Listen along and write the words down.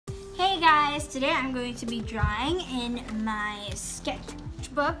Hey guys, today I'm going to be drawing in my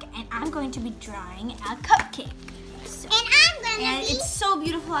sketchbook and I'm going to be drawing a cupcake. And it's so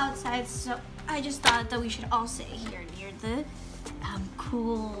beautiful outside, so I just thought that we should all sit here near the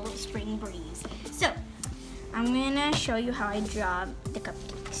cool spring breeze. So, I'm gonna show you how I draw the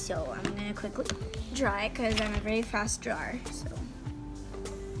cupcake. So, I'm gonna quickly draw it because I'm a very fast drawer. So,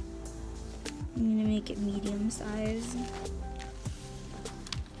 I'm gonna make it medium size.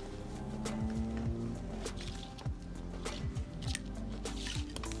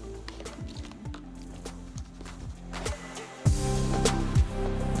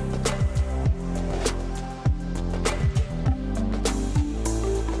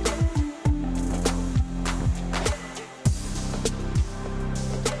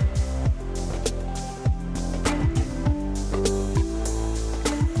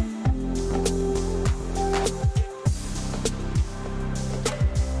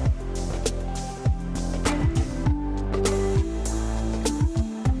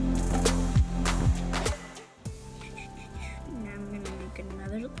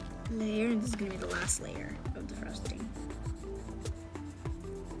 Layer, and this is going to be the last layer of the frosting.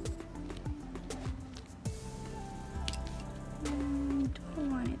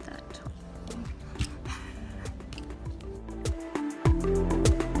 Don't want it that tall.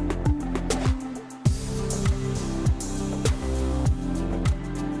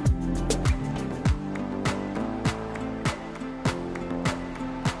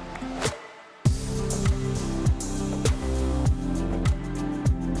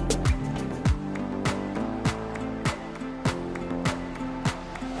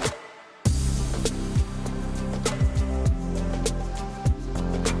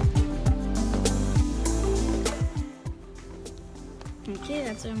 Okay,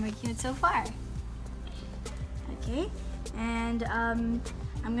 that's what I'm working with so far. Okay, and I'm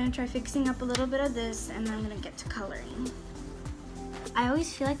gonna try fixing up a little bit of this and then I'm gonna get to coloring. I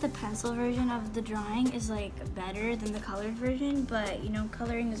always feel like the pencil version of the drawing is like better than the colored version, but you know,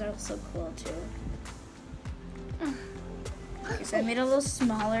 coloring is also cool too. Okay, so I made it a little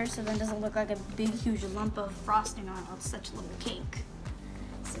smaller so then it doesn't look like a big huge lump of frosting on it. It's such a little cake.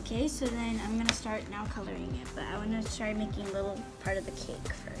 Okay, so then I'm gonna start now coloring it, but I want to try making a little part of the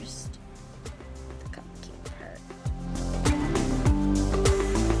cake first. The cupcake part.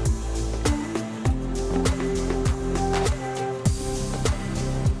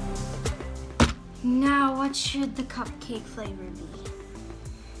 Now, what should the cupcake flavor be?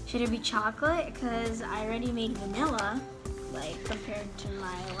 Should it be chocolate? Because I already made vanilla, like compared to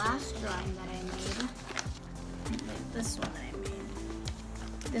my last drawing that I made. Like this one that I made.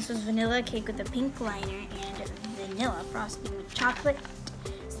 This was vanilla cake with a pink liner and vanilla frosting with chocolate,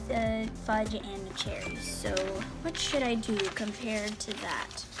 fudge, and a cherry. So, what should I do compared to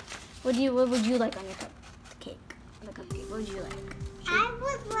that? What would you like on your cupcake? The cupcake. What would you like? I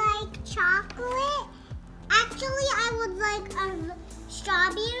would like chocolate. Actually, I would like a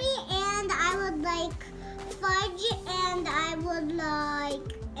strawberry, and I would like fudge, and I would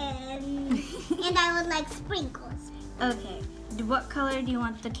like and I would like sprinkles. Okay. What color do you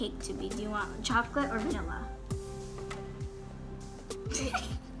want the cake to be? Do you want chocolate or vanilla?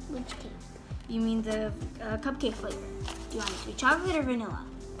 Which cake? You mean the cupcake flavor? Do you want it to be chocolate or vanilla?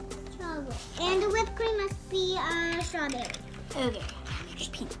 Chocolate. And the whipped cream must be strawberry. Okay,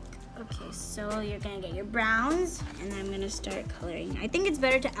 pink. Okay, so you're gonna get your browns, and I'm gonna start coloring. I think it's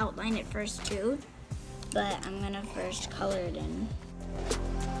better to outline it first too, but I'm gonna first color it in.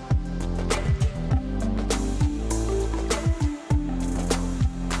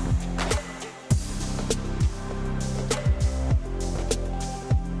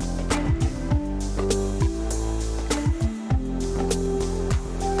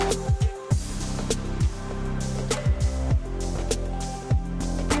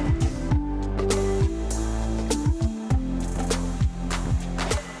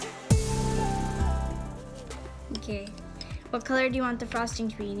 Okay, what color do you want the frosting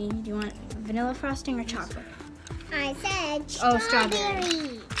to be? Do you want vanilla frosting or chocolate? I said Oh,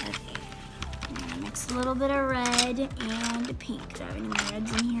 strawberry. Okay, mix a little bit of red and pink. Do I have any more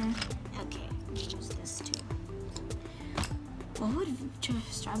reds in here? Okay, let's use this too. What would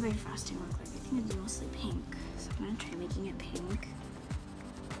strawberry frosting look like? I think it's mostly pink, so I'm gonna try making it pink.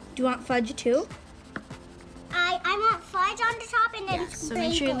 Do you want fudge too? I want fudge on the top and then So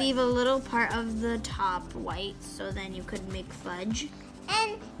make sure you leave a little part of the top white so then you could make fudge.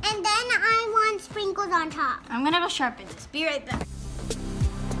 And then I want sprinkles on top. I'm gonna go sharpen this. Be right back.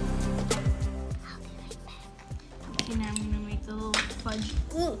 I'll be right back. Okay, now I'm gonna make the little fudge.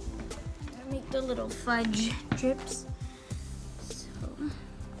 Ooh, I'm gonna make the little fudge drips. So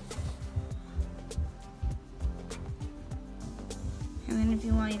if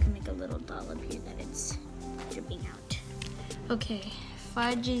you want, you can make a little dollop here that it's dripping out. Okay,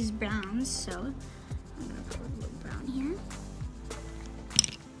 fudge is brown, so I'm gonna put a little brown here.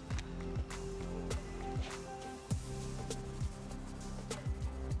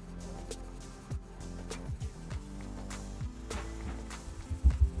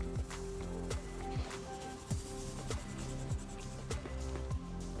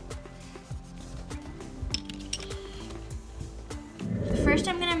 First,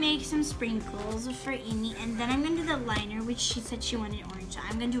 I'm gonna make some sprinkles for Amy, and then I'm gonna do the liner, which she said she wanted orange. So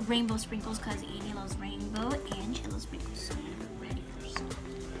I'm gonna do rainbow sprinkles because Amy loves rainbow and she loves sprinkles. So I'm gonna do red first.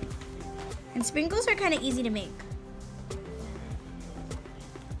 And sprinkles are kind of easy to make.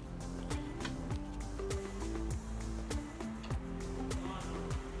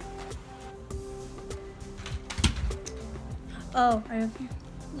 Oh, are you okay?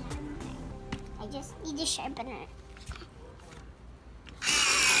 Yeah, I'm okay. I just need to sharpen it.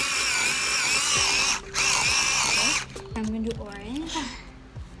 I'm gonna do orange.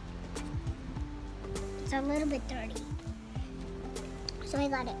 It's a little bit dirty. So I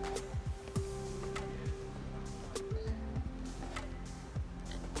got it.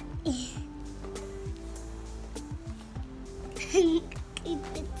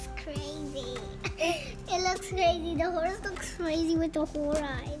 It's crazy. It looks crazy. The horse looks crazy with the whole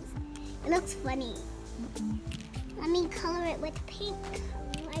eyes. It looks funny. Let me color it with pink.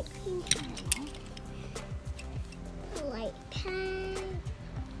 Light pink. Light pink.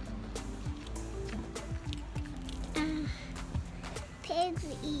 Pigs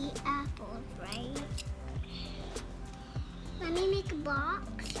eat apples, right? Let me make a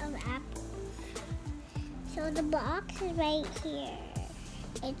box of apples. So the box is right here.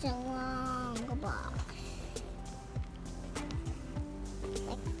 It's a long box.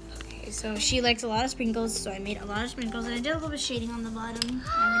 Okay, so she likes a lot of sprinkles, so I made a lot of sprinkles, and I did a little bit of shading on the bottom.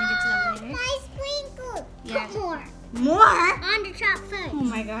 I'm gonna get to that later. My sprinkles. Yeah. Put more. More? On the top first. Oh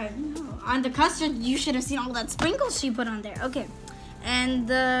my god. No. On the custard, you should have seen all that sprinkles she put on there. Okay. And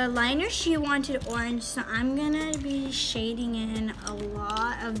the liner, she wanted orange, so I'm gonna be shading in a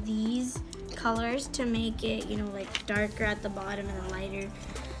lot of these colors to make it, you know, like darker at the bottom and then lighter.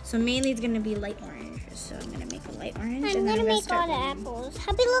 So mainly it's gonna be light orange. So I'm gonna make a light orange. I'm gonna make all the apples.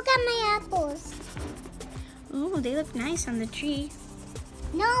 Happy, look at my apples. Oh, they look nice on the tree.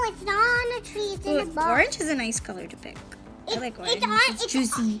 No, it's not on a tree. It's in a box. Orange is a nice color to pick. I like orange. It's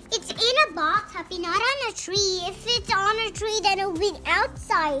juicy. It's in a box, Happy, not on a tree. If it's on a tree, then it'll be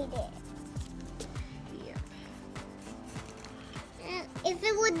outside it. Yeah. If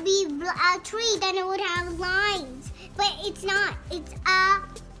it would be a tree, then it would have lines. But it's not. It's a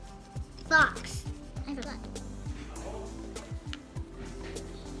box. I forgot.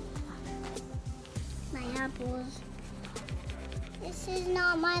 My apples. This is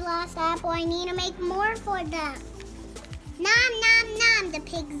not my last apple. I need to make more for them. Nom, nom, nom. The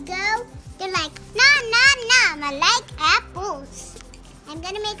pigs go. They're like, nom, nom, nom. I like apples. I'm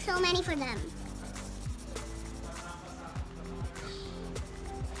going to make so many for them.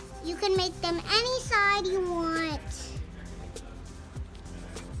 You can make them any side you want.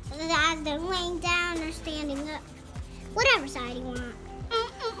 As they're laying down or standing up. Whatever side you want.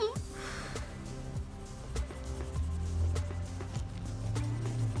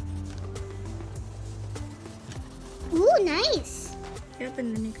 Ooh, nice. Yep,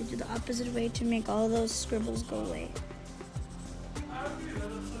 and then you could do the opposite way to make all those scribbles go away.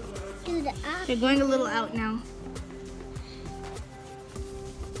 Do the opposite. You're going a little out now.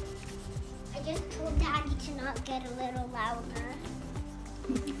 I just told Daddy to not get a little louder.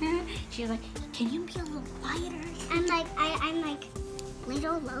 She's like, can you be a little quieter? I'm like,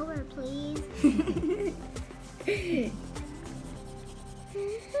 little lower, please.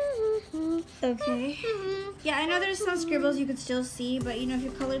 Okay. Yeah, I know there's some scribbles you could still see, but you know, if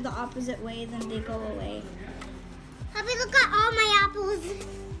you color the opposite way, then they go away. Happy, look at all my apples.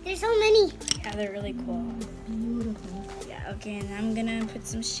 There's so many. Yeah, they're really cool. Beautiful. Yeah, okay, and I'm gonna put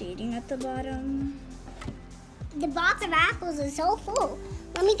some shading at the bottom. The box of apples is so full.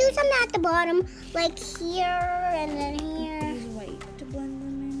 Let me do some at the bottom, like here and then here. Use white to blend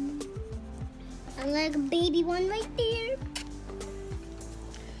them in. And like a baby one right there.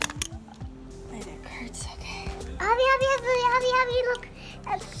 And it hurts, okay. Happy, look. A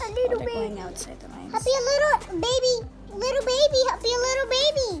little They're baby. going outside the lines. Happy, a little baby. Little baby, Happy, a little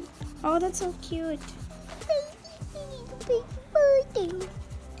baby. Oh, that's so cute.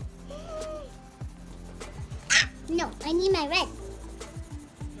 No, I need my red.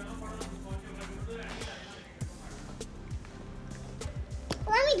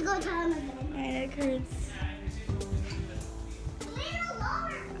 Let me go tell him again. And it hurts. Little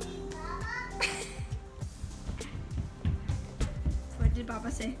did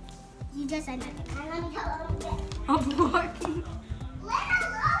Papa say? You just said nothing. Let me tell him again. I'm walking. Little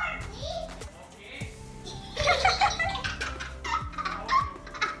lower, please.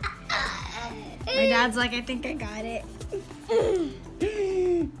 My dad's like, I think I got it.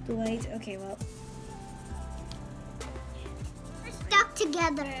 Dwight, okay, well. We're stuck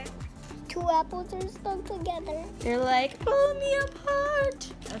together. Two apples are stuck together. They're like, pull me apart.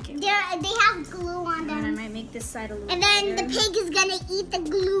 Okay. They have glue on And I them. might make this side a little And then the bigger. pig is gonna eat the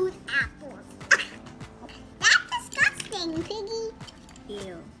glued apples. That's disgusting, piggy.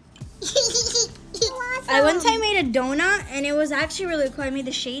 Ew. Awesome. I one time made a donut and it was actually really cool. I made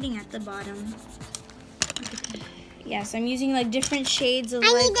the shading at the bottom. Yes, I'm using like different shades of I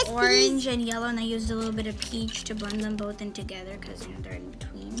need like this orange and yellow, and I used a little bit of peach to blend them both in together because they're in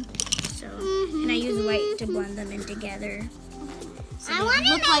between. So, and I use white to blend them in together. So I they wanna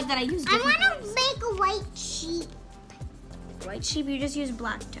look like that I used I different want colors. to make a white sheep. White sheep, you just use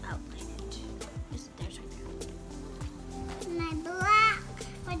black to outline it. Just, there's right there. My black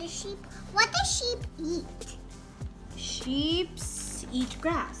for the sheep. What does sheep eat? Sheeps eat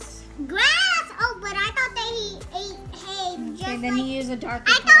grass. Grass. Oh, but I thought they ate hay. Just Okay, then like you use a darker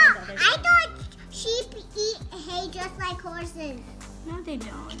I color. on the other I side. thought sheep eat hay just like horses. No, they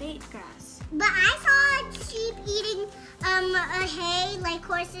don't. They eat grass. But I saw sheep eating a hay like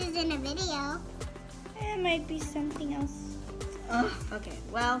horses in a video. It might be something else. Oh, okay.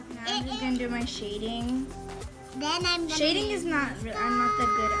 Well, now I'm just gonna do my shading. Then I'm gonna Shading is not. I'm not that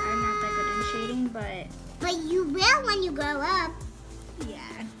good. I'm not that good in shading, but you will when you grow up.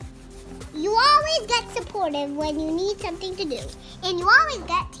 yeah. You always get supportive when you need something to do, and you always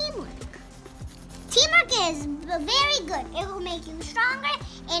get teamwork. Teamwork is very good. It will make you stronger,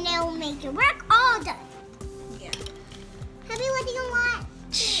 and it will make your work all done. Yeah. Happy, what do you want?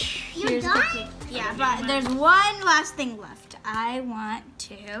 You're Here's the done? cake. Yeah, but there's one last thing left. I want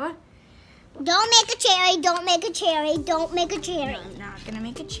to. Don't make a cherry. Don't make a cherry. Don't make a cherry. No, I'm not gonna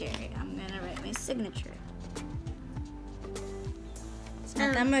make a cherry. I'm gonna write my signature. It's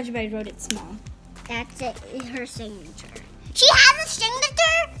not that much, but I wrote it small. That's it. Her signature. She has a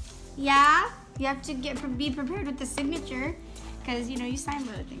signature. Yeah, you have to be prepared with the signature because you know you sign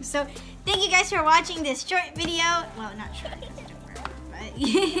other things. So thank you guys for watching this short video. Well, not short, but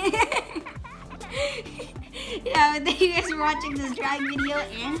yeah. But thank you guys for watching this drawing video,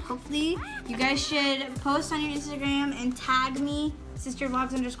 and hopefully you guys should post on your Instagram and tag me,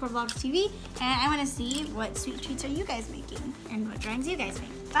 sistervlogs_vlogs TV, and I want to see what sweet treats are you guys making and what drawings you guys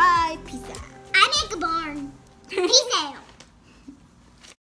make. Bye. Peace out. I make a barn. Peace out.